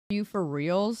You for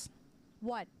reals?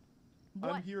 What?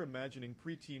 I'm here imagining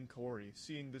preteen Kaori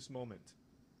seeing this moment.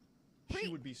 She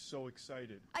would be so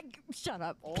excited. Shut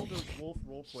up. All those wolf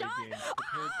roleplay games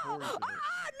prepared Kaori for this.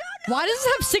 Why does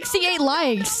it have 68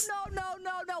 likes? No.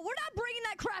 We're not bringing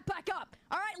that crap back up.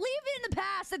 All right, leave it in the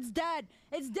past. It's dead.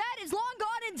 It's dead. It's long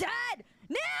gone and dead.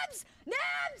 Nibs!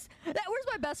 Where's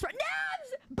my best friend?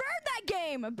 Nibs! Burn that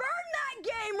game. Burn that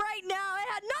game right now. It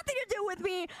had nothing to do with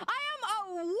me. I am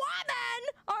a woman.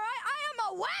 All right, I am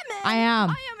a woman. I am.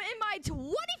 I am in my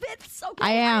 25th. Okay.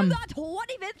 I am. I'm not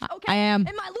 25th. Okay. I am.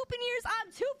 In my Lupine years,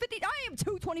 I'm 250. I am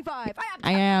 225.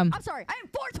 I am. I'm sorry. I am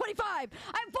 425.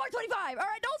 I am 425. All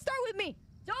right, don't start with me.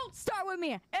 Don't start with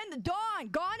me. And the dawn,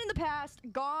 gone in the past.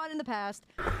 Gone in the past.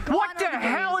 What the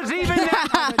hell is even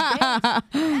that?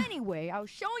 Anyway, I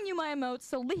was showing you my emotes,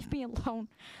 so leave me alone.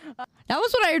 That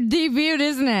was when I debuted,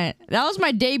 isn't it? That was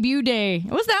my debut day.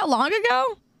 Was that long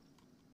ago?